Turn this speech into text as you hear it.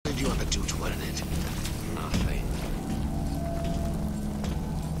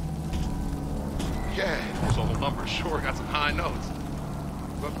sure got some high notes.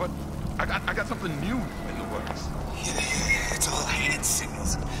 But I got something new in the works. Yeah, it's all hand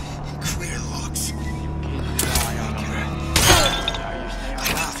signals and clear looks. Keep your eye on them. Now you stay on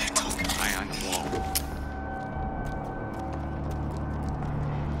Wow, they're talking. eye on the wall.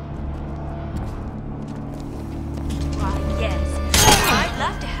 Why, yes. I'd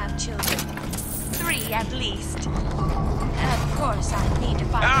love to have children. 3 at least. Of course, I need to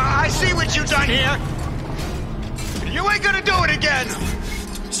find... I see what you done here! You ain't gonna do it again!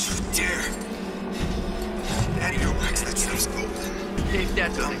 Don't you dare. Out of your wax, that stuff's golden. If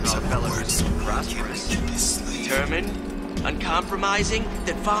that's what they call a fella who's prosperous, determined, uncompromising,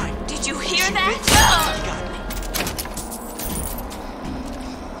 then fine. Did you hear that? You got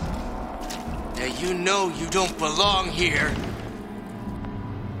me. Now you know you don't belong here.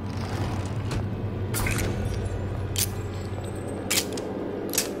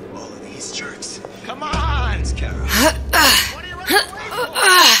 All of these jerks. Come on! It's Kara. What are you running away for?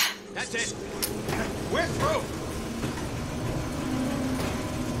 That's it. We're through.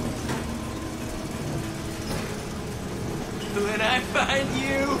 When I find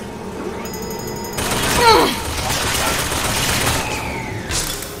you...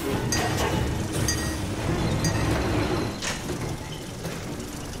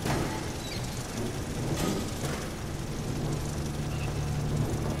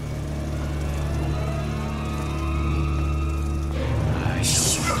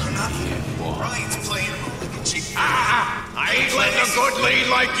 Ryan's playing him like a cheap. I ain't letting a good lead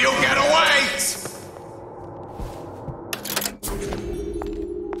like you get away!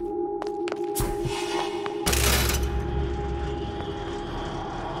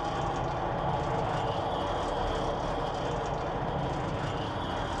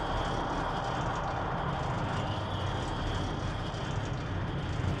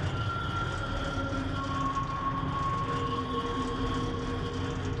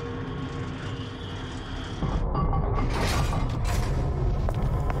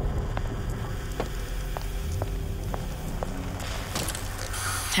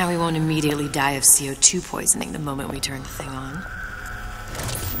 How we won't immediately die of CO2 poisoning the moment we turn the thing on.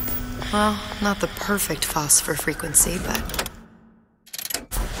 Well, not the perfect phosphor frequency, but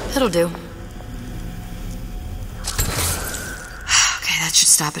it'll do. Okay, that should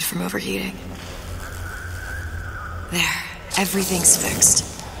stop it from overheating. There, everything's fixed.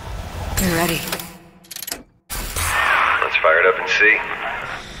 We're ready. Let's fire it up and see.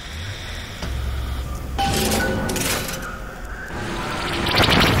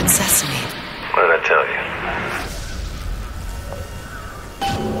 Sesame. What did I tell you?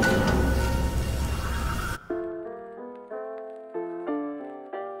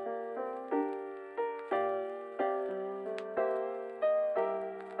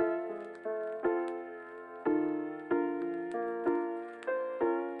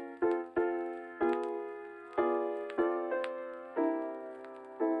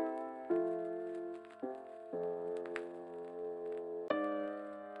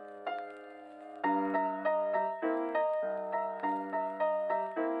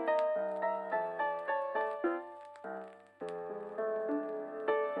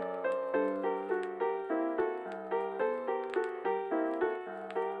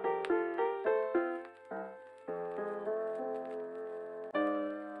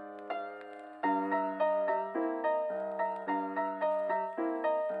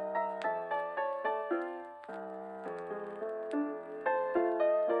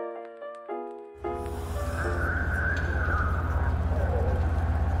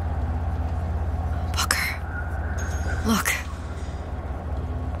 Look.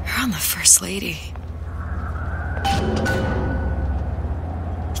 You're on the First Lady.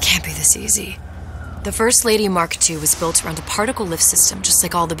 It can't be this easy. The First Lady Mark II was built around a particle lift system, just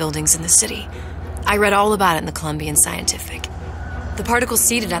like all the buildings in the city. I read all about it in the Columbian Scientific. The particles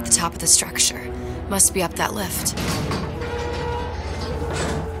seated at the top of the structure must be up that lift.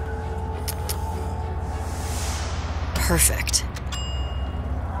 Perfect.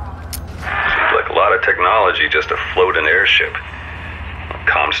 Seems like a lot of technology just to float an airship.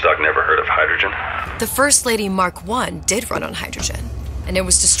 Comstock never heard of hydrogen. The First Lady Mark I did run on hydrogen, and it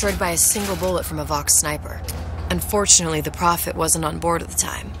was destroyed by a single bullet from a Vox sniper. Unfortunately, the Prophet wasn't on board at the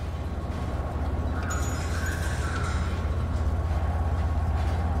time.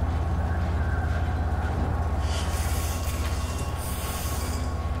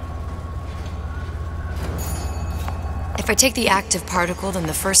 If I take the active particle, then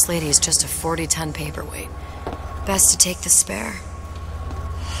the First Lady is just a 40-ton paperweight. Best to take the spare.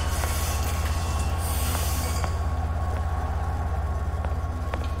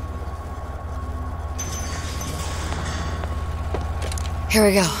 Here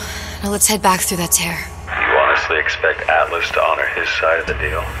we go. Now let's head back through that tear. You honestly expect Atlas to honor his side of the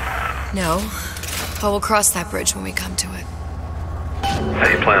deal? No, but we'll cross that bridge when we come to it. How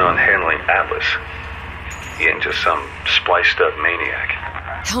do you plan on handling Atlas? He ain't just some spliced-up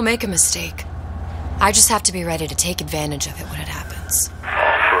maniac. He'll make a mistake. I just have to be ready to take advantage of it when it happens.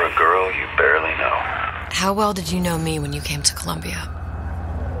 All for a girl you barely know. How well did you know me when you came to Columbia?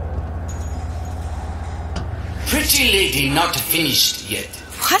 Pretty lady not finished yet.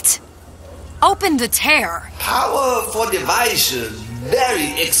 What? Open the tear. Power for device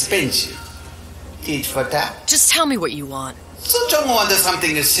very expensive. Tit for tat. Just tell me what you want. Such a wonder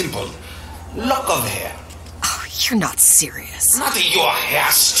something is simple. Lock of hair. Oh, you're not serious. Not your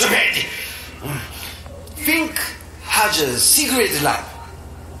hair, stupid. Think has a secret life.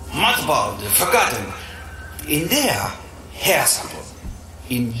 Mothballed, forgotten. In there, hair sample.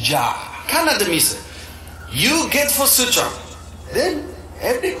 In jar. Cannot miss it. You get for suture. Then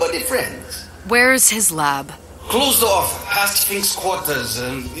everybody friends. Where's his lab? Closed off, past Fink's quarters.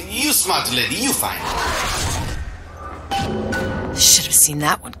 You smart lady, you find it. Should have seen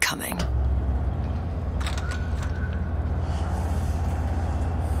that one coming.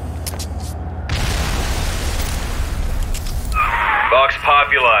 Vox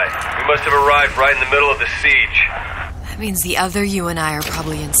Populi. We must have arrived right in the middle of the siege. That means the other you and I are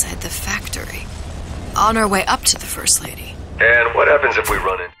probably inside the factory. On our way up to the First Lady. And what happens if we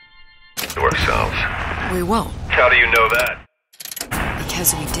run into ourselves? We won't. How do you know that?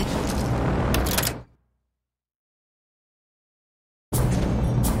 Because we didn't.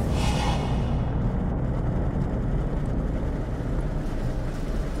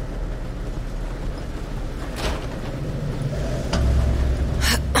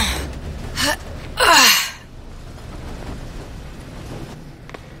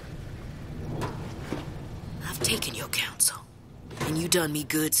 Taken your counsel, and you done me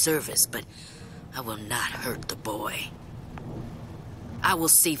good service, but I will not hurt the boy. I will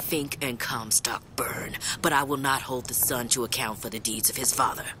see Fink and Comstock burn, but I will not hold the son to account for the deeds of his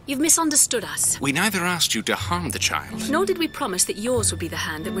father. You've misunderstood us. We neither asked you to harm the child. Nor did we promise that yours would be the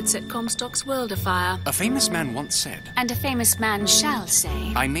hand that would set Comstock's world afire. A famous man once said, And a famous man shall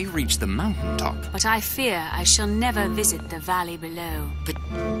say, I may reach the mountaintop, but I fear I shall never visit the valley below. But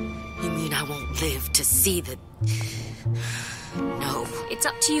you mean I won't live to see the... No. It's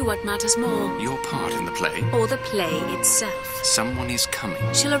up to you what matters more. Your part in the play. Or the play itself. Someone is coming.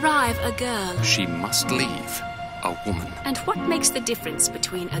 She'll arrive, a girl. She must leave. A woman. And what makes the difference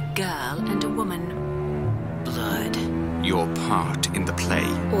between a girl and a woman? Blood. Your part in the play.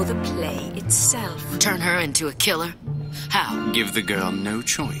 Or the play itself. Turn her into a killer? How? Give the girl no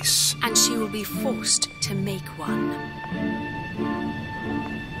choice. And she will be forced to make one.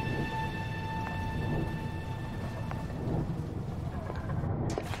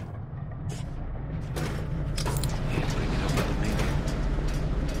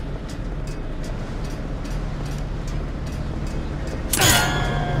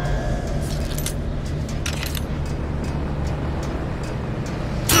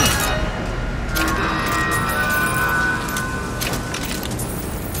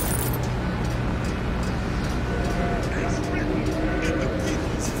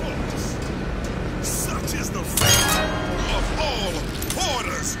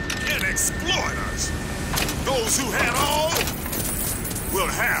 Those who had all will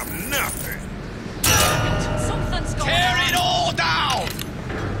have nothing. Something's going Tear on. it all down!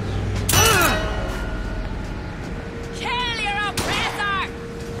 Kill your oppressor!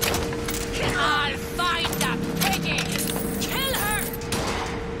 I'll find the piggy! Kill her!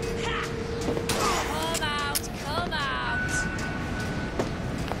 Ha! Come out, come out!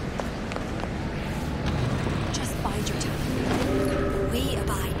 Just bide your time. We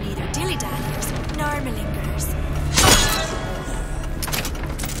abide neither dilly-dalliers nor malingers.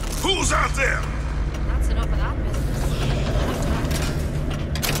 Who's out there? That's enough of that business.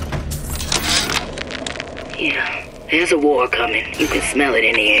 Yeah, there's a war coming. You can smell it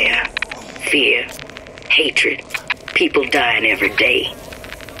in the air. Fear, hatred, people dying every day.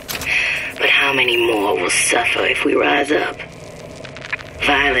 But how many more will suffer if we rise up?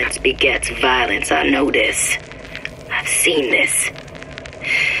 Violence begets violence, I know this. I've seen this.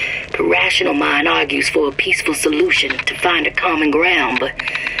 The rational mind argues for a peaceful solution to find a common ground, but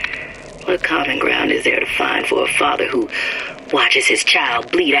what common ground is there to find for a father who watches his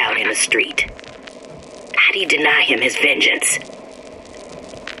child bleed out in the street? How do you deny him his vengeance?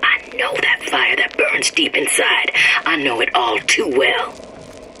 I know that fire that burns deep inside. I know it all too well.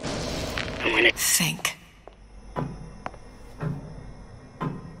 And when it... Think.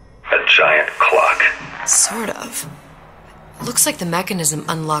 A giant clock. Sort of. Looks like the mechanism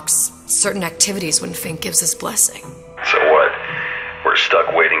unlocks certain activities when Fink gives his blessing. So what? We're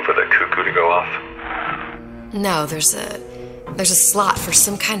stuck waiting for the cuckoo to go off? No, there's a slot for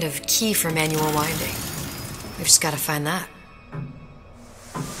some kind of key for manual winding. We've just gotta find that.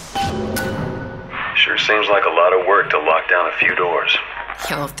 Sure seems like a lot of work to lock down a few doors.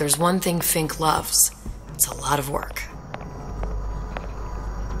 Yo, if there's one thing Fink loves, it's a lot of work.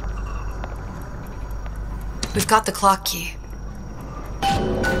 We've got the clock key.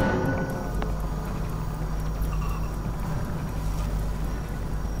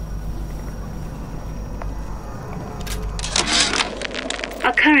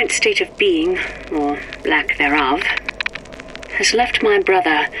 Our current state of being, or lack thereof, has left my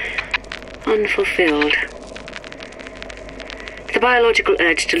brother unfulfilled. The biological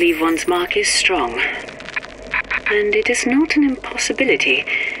urge to leave one's mark is strong, and it is not an impossibility.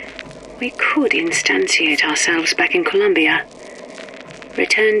 We could instantiate ourselves back in Columbia,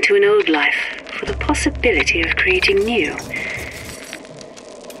 return to an old life for the possibility of creating new.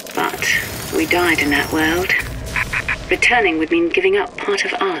 But we died in that world. Returning would mean giving up part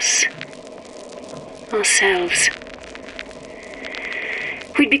of us, ourselves.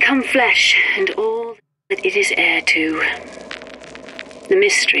 We'd become flesh and all that it is heir to. The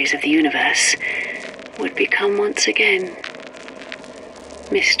mysteries of the universe would become once again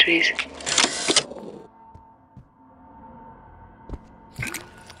mysteries.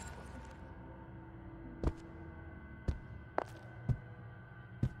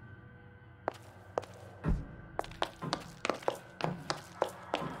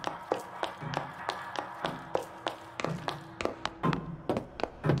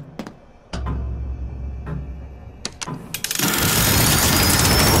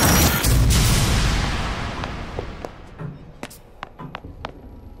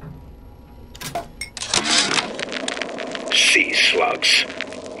 Sea slugs.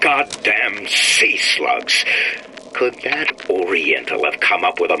 Goddamn sea slugs. Could that Oriental have come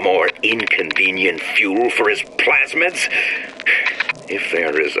up with a more inconvenient fuel for his plasmids? If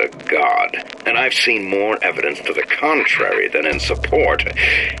there is a God, and I've seen more evidence to the contrary than in support,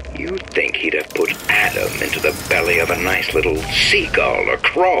 you'd think he'd have put Adam into the belly of a nice little seagull or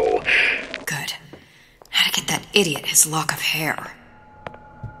crow. Good. How to get that idiot his lock of hair.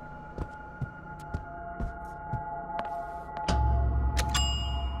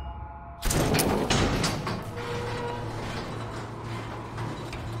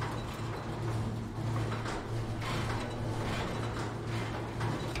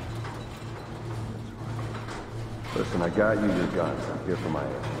 Listen, I got you your guns. I'm here for my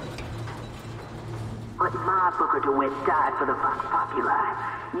action. But my Booker DeWitt died for the Vox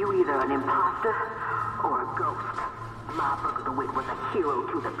Populi. You either an imposter or a ghost. My Booker DeWitt was a hero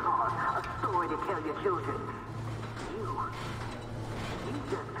to the cause, a story to tell your children. You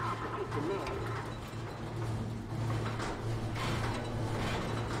just complicate the narrative.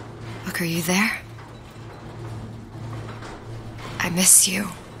 Look, are you there? I miss you.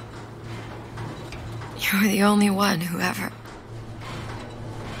 You were the only one who ever...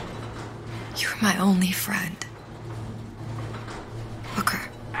 You were my only friend. Booker.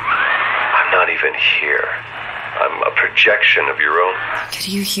 I'm not even here. I'm a projection of your own. Could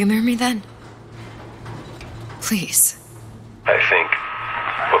you humor me then? Please. I think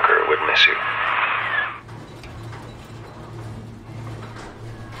Booker would miss you.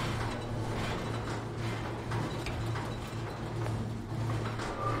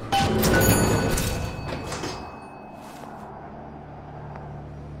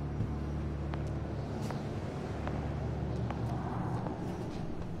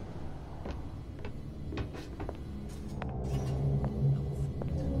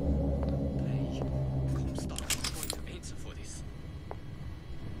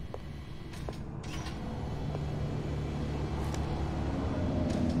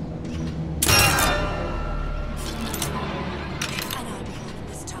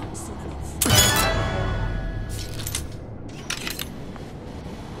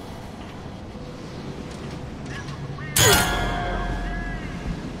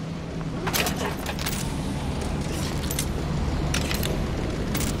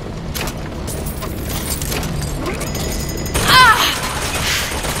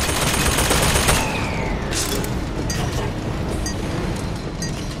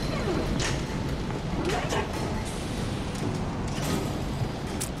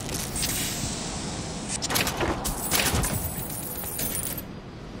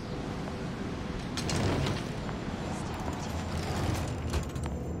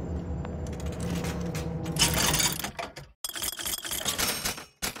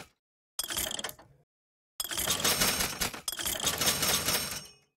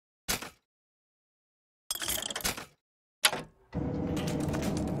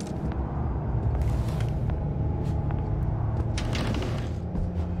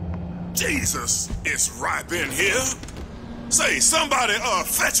 Jesus, it's ripe in here. Say, somebody,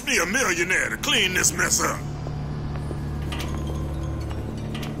 fetch me a millionaire to clean this mess up.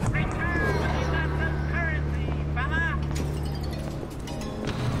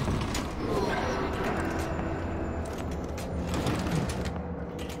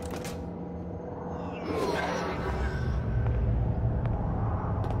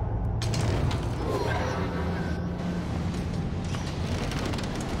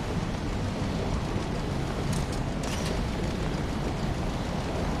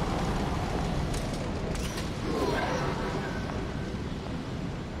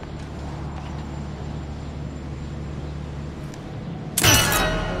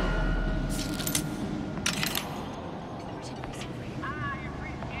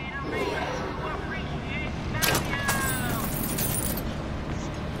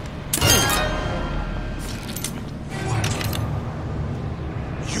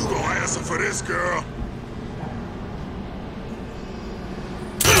 For this girl.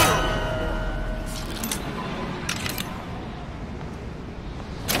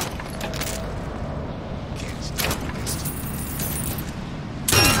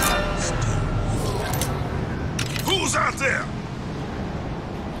 Who's out there?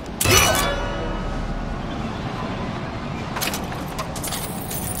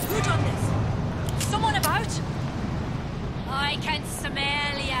 Who done this? Someone about? I can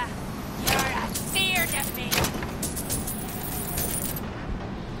smell ya. You're afeard of me.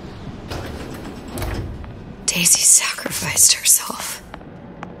 Daisy sacrificed herself.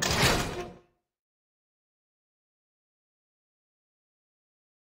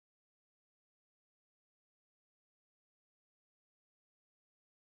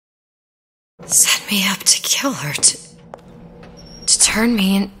 Set me up to kill her, to turn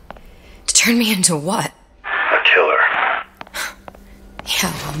me into what? A killer.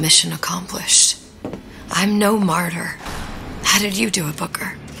 Yeah, well, mission accomplished. I'm no martyr. How did you do it,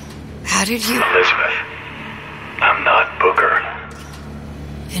 Booker? How did you... Elizabeth, I'm not Booker.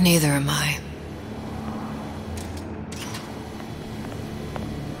 And neither am I.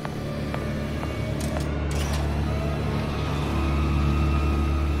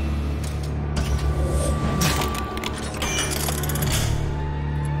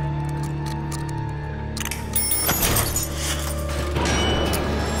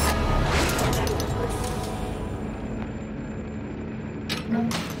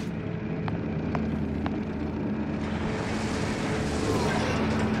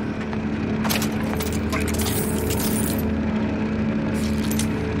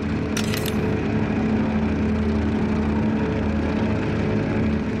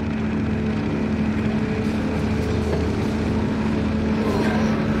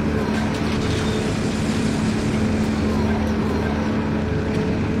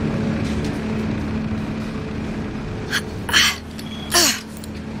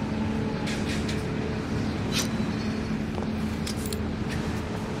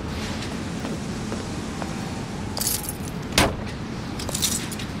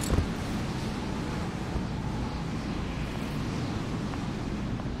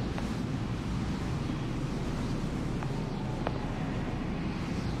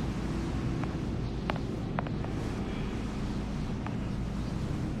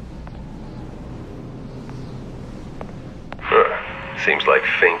 Seems like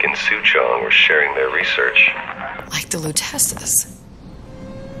Fink and Suchong were sharing their research. Like the Lutesses.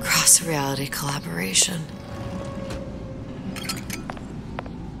 Cross-reality collaboration.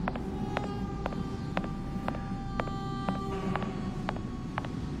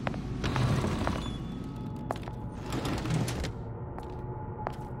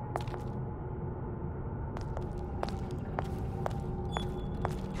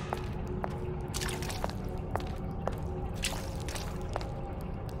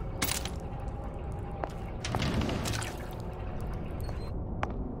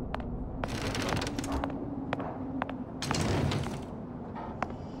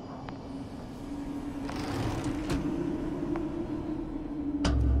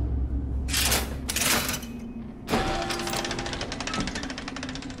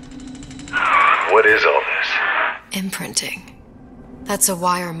 What is all this? Imprinting. That's a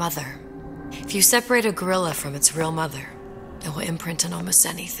wire mother. If you separate a gorilla from its real mother, it will imprint on almost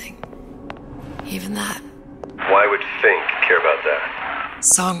anything. Even that. Why would Fink care about that?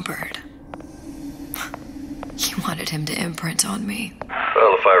 Songbird. He wanted him to imprint on me.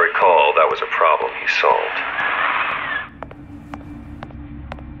 Well, if I recall, that was a problem he solved.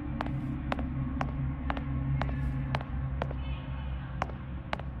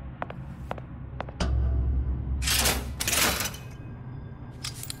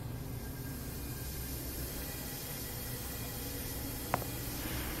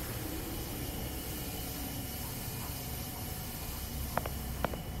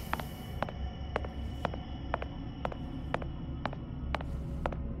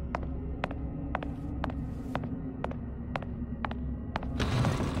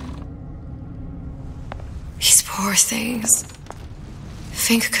 Poor things.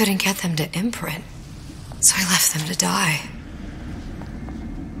 Fink couldn't get them to imprint, so I left them to die.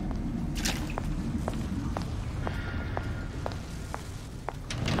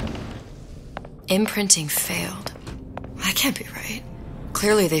 Imprinting failed. That can't be right.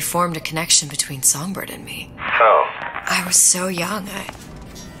 Clearly they formed a connection between Songbird and me. How? I was so young,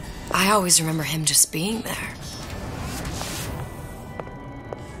 I always remember him just being there.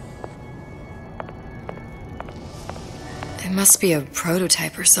 It must be a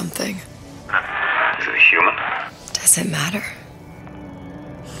prototype or something. Is it a human? Does it matter?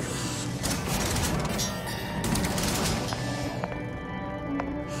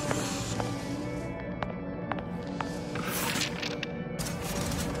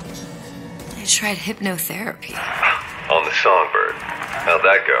 I tried hypnotherapy. On the Songbird. How'd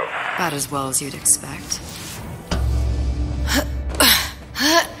that go? About as well as you'd expect.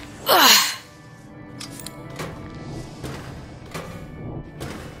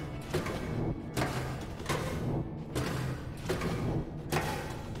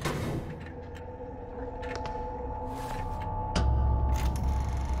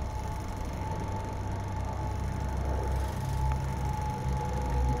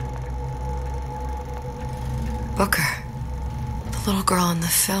 Booker, the little girl in the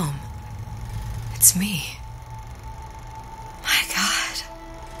film. It's me. My God.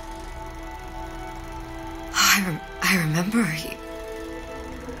 Oh, I remember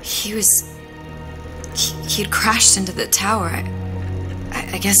he'd crashed into the tower.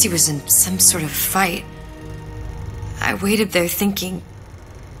 I guess he was in some sort of fight. I waited there thinking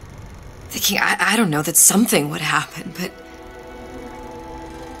I don't know, that something would happen, but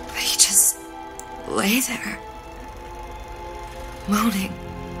he just lay there. Moaning.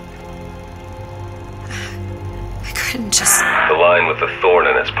 I couldn't just... The line with the thorn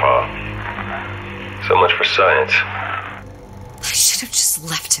in its paw. So much for science. I should have just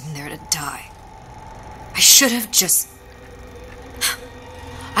left him there to die. I should have just...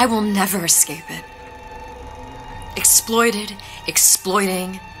 I will never escape it. Exploited,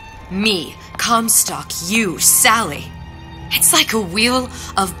 exploiting, me, Comstock, you, Sally. It's like a wheel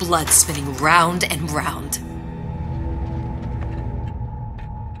of blood spinning round and round.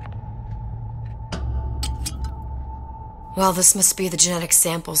 Well, this must be the genetic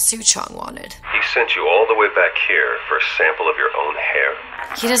sample Suchong wanted. He sent you all the way back here for a sample of your own hair?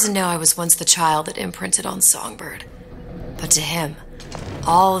 He doesn't know I was once the child that imprinted on Songbird. But to him,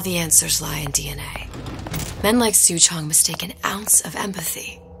 all of the answers lie in DNA. Men like Suchong mistake an ounce of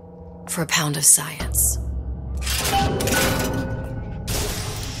empathy for a pound of science.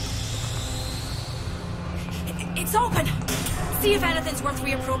 It's open! See if anything's worth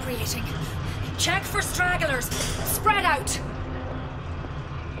reappropriating. Check for stragglers. Spread out.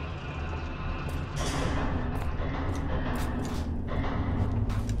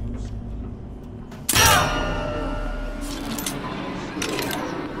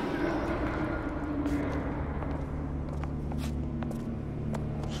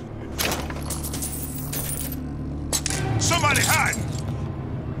 Somebody hide!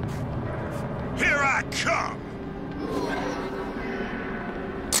 Here I come!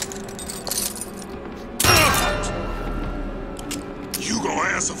 You gonna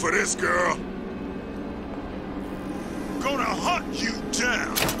answer for this, girl? Gonna hunt you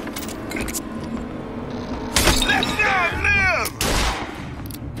down! Let down live!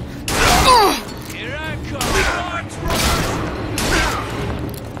 Here I come!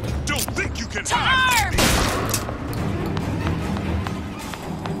 Don't think you can hide!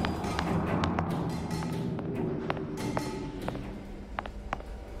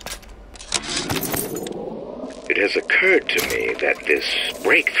 It has occurred to me that this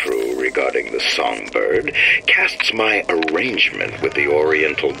breakthrough regarding the Songbird casts my arrangement with the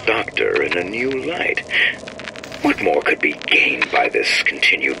Oriental Doctor in a new light. What more could be gained by this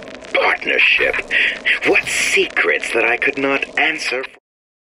continued partnership? What secrets that I could not answer?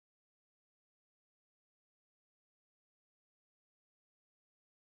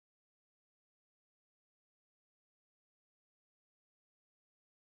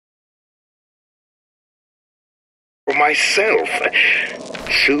 For myself,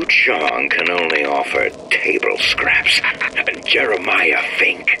 Suchong can only offer table scraps, and Jeremiah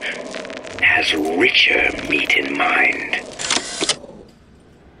Fink has richer meat in mind.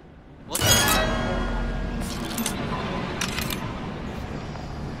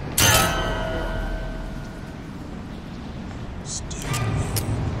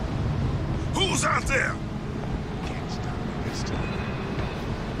 Who's out there?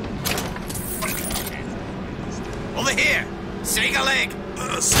 Over here! Shake a leg!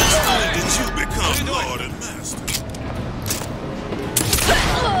 Since when did you become Lord and Master?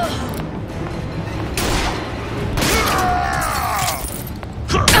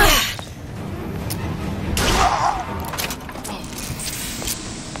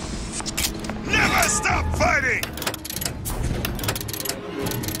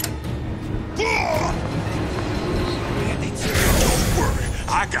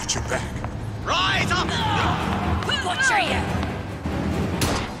 I got your back. Rise up! Butcher you!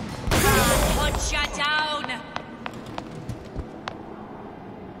 Put you down!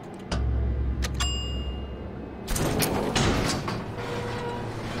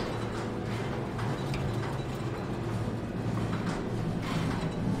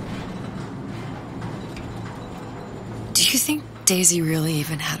 Do you think Daisy really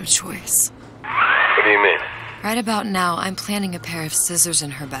even had a choice? What do you mean? Right about now, I'm planting a pair of scissors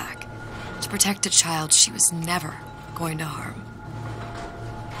in her back to protect a child she was never going to harm.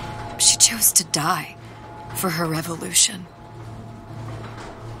 She chose to die for her revolution.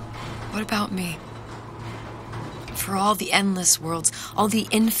 What about me? For all the endless worlds, all the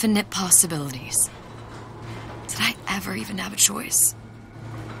infinite possibilities. Did I ever even have a choice?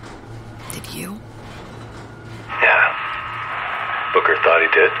 Did you? Yeah. Booker thought he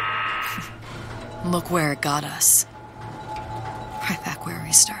did. Look where it got us. Right back where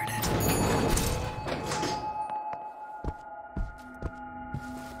we started.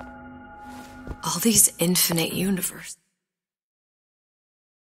 All these infinite universes.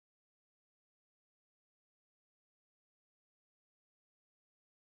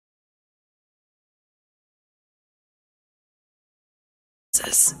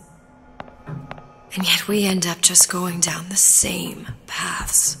 And yet we end up just going down the same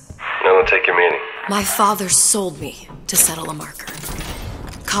paths. No, don't take your meaning. My father sold me to settle a marker.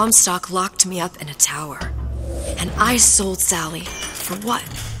 Comstock locked me up in a tower. And I sold Sally for what?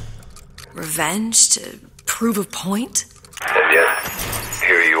 Revenge? To prove a point? And yet,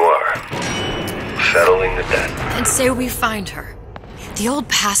 here you are, settling the debt. And say we find her. The old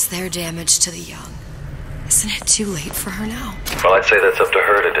past their damage to the young. Isn't it too late for her now? Well, I'd say that's up to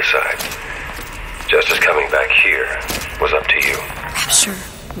her to decide. Justice coming back here was up to you. Rapture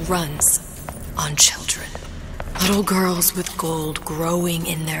runs on children. Little girls with gold growing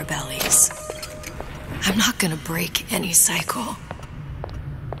in their bellies. I'm not gonna break any cycle.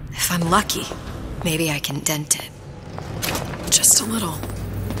 If I'm lucky, maybe I can dent it. Just a little.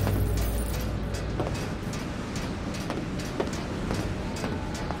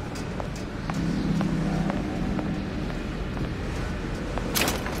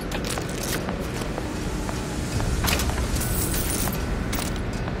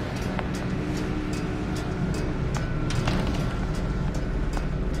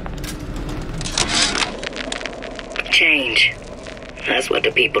 Change. That's what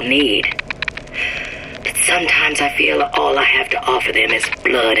the people need. But sometimes I feel all I have to offer them is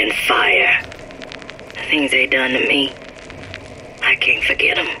blood and fire. The things they done to me, I can't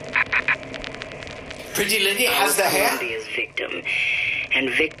forget them. Pretty lady has the hair? Columbia's victim, and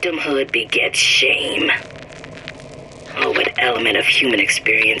victimhood begets shame. Oh, what element of human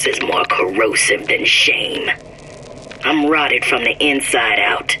experience is more corrosive than shame? I'm rotted from the inside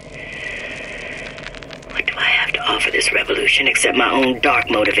out. What do I have to offer this revolution except my own dark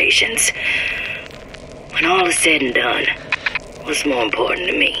motivations? When all is said and done, what's more important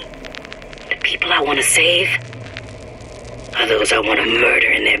to me? The people I want to save? Or those I want to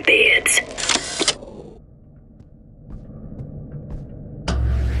murder in their beds?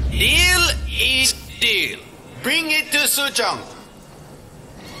 Deal is deal. Bring it to Sujong.